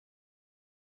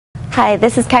Hi,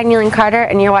 this is Kagney Linn Karter,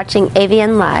 and you're watching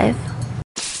AVNlive.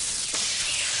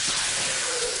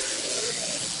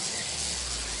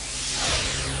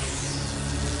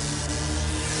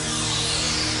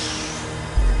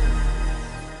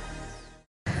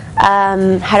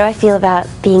 How do I feel about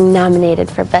being nominated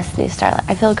for Best New Starlet?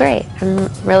 I feel great. I'm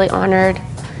really honored.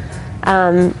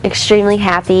 Extremely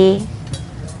happy.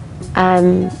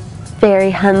 I'm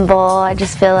very humble. I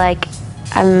just feel like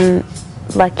I'm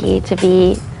lucky to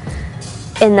be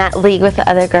in that league with the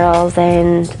other girls,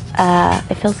 and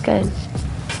it feels good.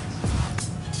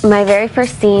 My very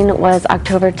first scene was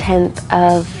October 10th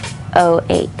of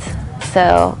 '08.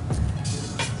 So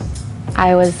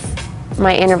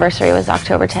my anniversary was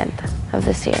October 10th of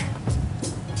this year.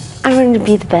 I wanted to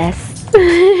be the best.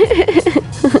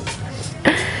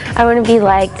 I want to be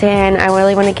liked, and I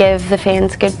really want to give the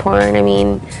fans good porn. I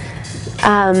mean,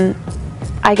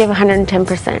 I give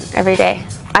 110% every day.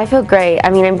 I feel great. I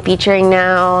mean, I'm featuring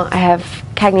now. I have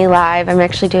Kagney Live. I'm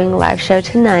actually doing a live show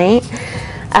tonight.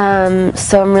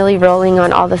 So I'm really rolling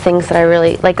on all the things that I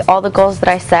really, like all the goals that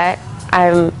I set,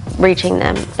 I'm reaching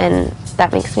them, and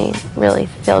that makes me really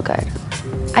feel good.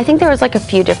 I think there was like a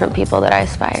few different people that I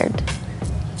aspired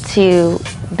to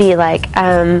be like.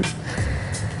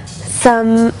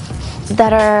 Some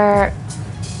that are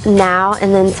now,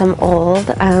 and then some old.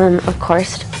 Of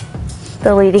course,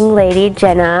 the leading lady,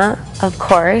 Jenna, of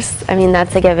course. I mean,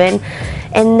 that's a given.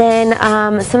 And then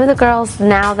some of the girls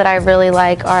now that I really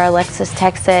like are Alexis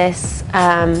Texas,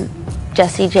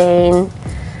 Jessie Jane,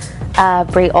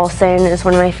 Brie Olson is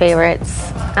one of my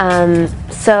favorites.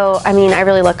 So, I mean, I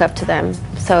really look up to them.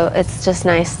 So it's just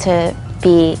nice to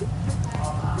be,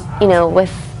 you know,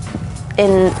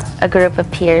 in a group of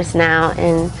peers now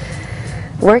and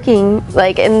working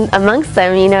like amongst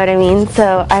them, you know what I mean?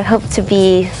 So I hope to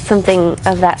be something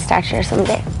of that stature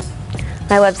someday.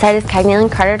 My website is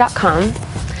KagneyLinnKarter.com,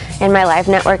 and my live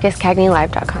network is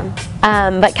KagneyLive.com.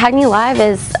 But Kagney Live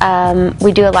is,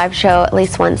 we do a live show at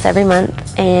least once every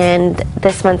month, and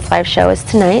this month's live show is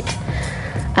tonight.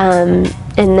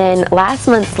 And then last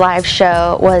month's live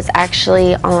show was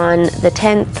actually on the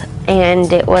 10th,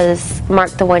 and it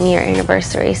marked the 1-year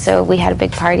anniversary. So we had a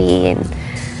big party, and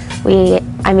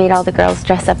I made all the girls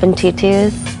dress up in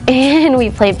tutus, and we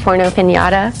played porno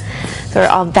pinata. So we're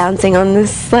all bouncing on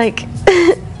this like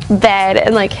bed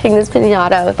and like hitting this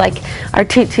pinata with like our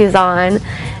tutus on,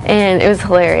 and it was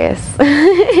hilarious.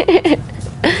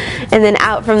 And then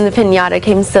out from the pinata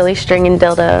came silly string and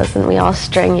dildos, and we all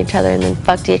string each other and then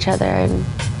fucked each other, and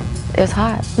it was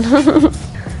hot.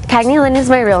 Kagney Linn is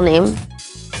my real name,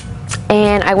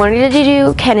 and I wanted to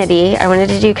do Kennedy. I wanted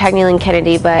to do Kagney Linn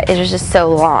Kennedy, but it was just so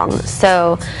long.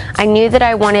 So I knew that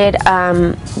I wanted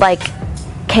like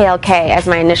KLK as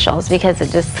my initials because it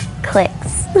just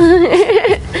clicks.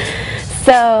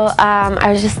 So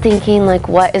I was just thinking, like,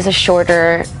 what is a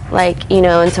shorter, like, you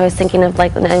know, and so I was thinking of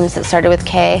like the names that started with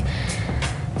K,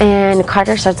 and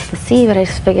Carter starts with a C, but I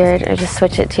just figured I'd just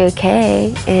switch it to a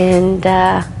K, and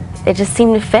it just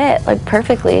seemed to fit like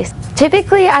perfectly.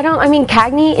 Typically, I mean,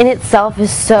 Kagney in itself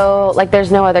is so, like,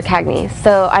 there's no other Kagney,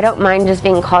 so I don't mind just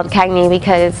being called Kagney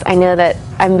because I know that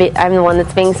I'm the one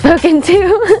that's being spoken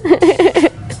to.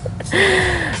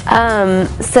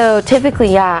 So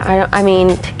typically, yeah, I mean,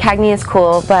 Kagney is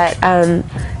cool, but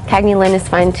Kagney Linn is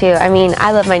fine too. I mean,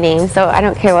 I love my name, so I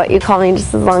don't care what you call me,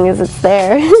 just as long as it's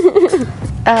there.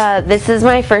 This is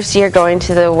my first year going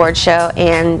to the award show,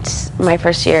 and my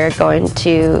first year going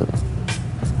to,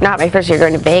 not my first year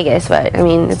going to Vegas, but I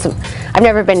mean, I've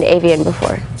never been to AVN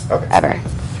before, ever.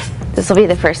 This will be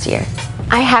the first year.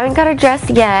 I haven't got a dress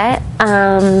yet.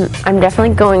 I'm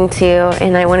definitely going to,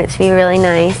 and I want it to be really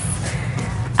nice.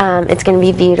 It's going to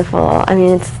be beautiful. I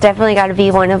mean, it's definitely got to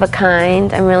be one of a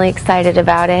kind. I'm really excited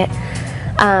about it.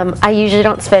 I usually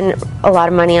don't spend a lot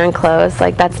of money on clothes.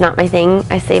 Like, that's not my thing.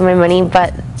 I save my money,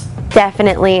 but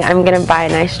definitely I'm going to buy a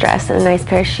nice dress and a nice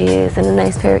pair of shoes and a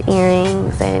nice pair of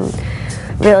earrings and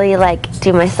really, like,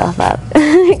 do myself up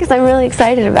because I'm really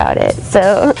excited about it.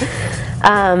 So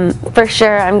for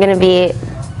sure I'm going to be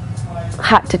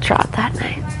hot to trot that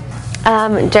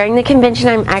night. During the convention,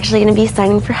 I'm actually going to be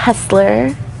signing for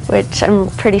Hustler, which I'm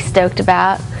pretty stoked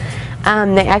about.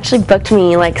 They actually booked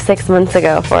me like 6 months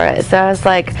ago for it, so I was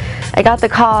like, I got the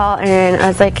call, and I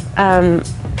was like,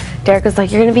 Derek was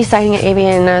like, you're going to be signing at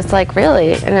AVN, and I was like,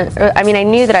 really? And I mean, I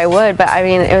knew that I would, but I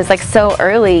mean, it was like so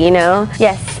early, you know?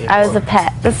 Yes, I was a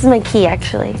pet. This is my key,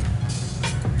 actually.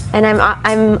 And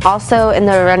I'm also in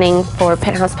the running for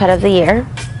Penthouse Pet of the Year.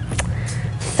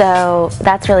 So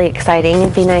that's really exciting.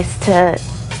 It'd be nice to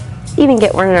even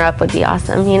get runner-up would be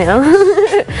awesome, you know.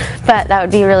 But that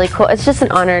would be really cool. It's just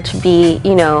an honor to be,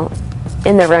 you know,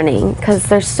 in the running because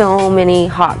there's so many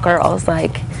hot girls.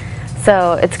 Like,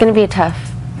 so it's gonna be a tough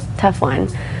one.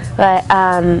 But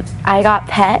I got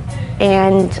Pet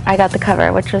and I got the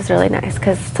cover, which was really nice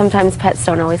because sometimes pets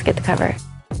don't always get the cover.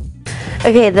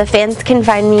 Okay, the fans can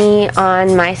find me on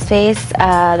MySpace.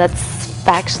 That's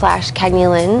 /Kagney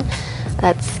Linn.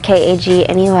 That's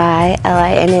KAGNEYLINN.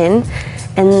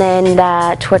 And then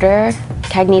Twitter,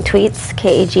 Kagney Tweets,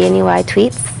 KAGNEY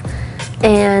Tweets.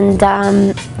 And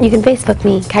you can Facebook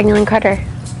me, Kagney Linn Karter.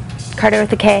 Carter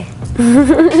with a K.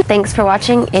 Thanks for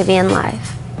watching AVNlive.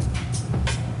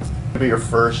 It'll be your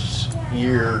first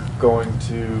year going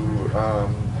to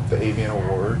the AVN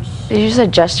Awards. Did you just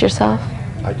adjust yourself?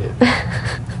 I did.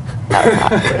 That was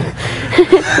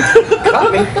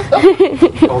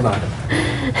awkward. Hold on.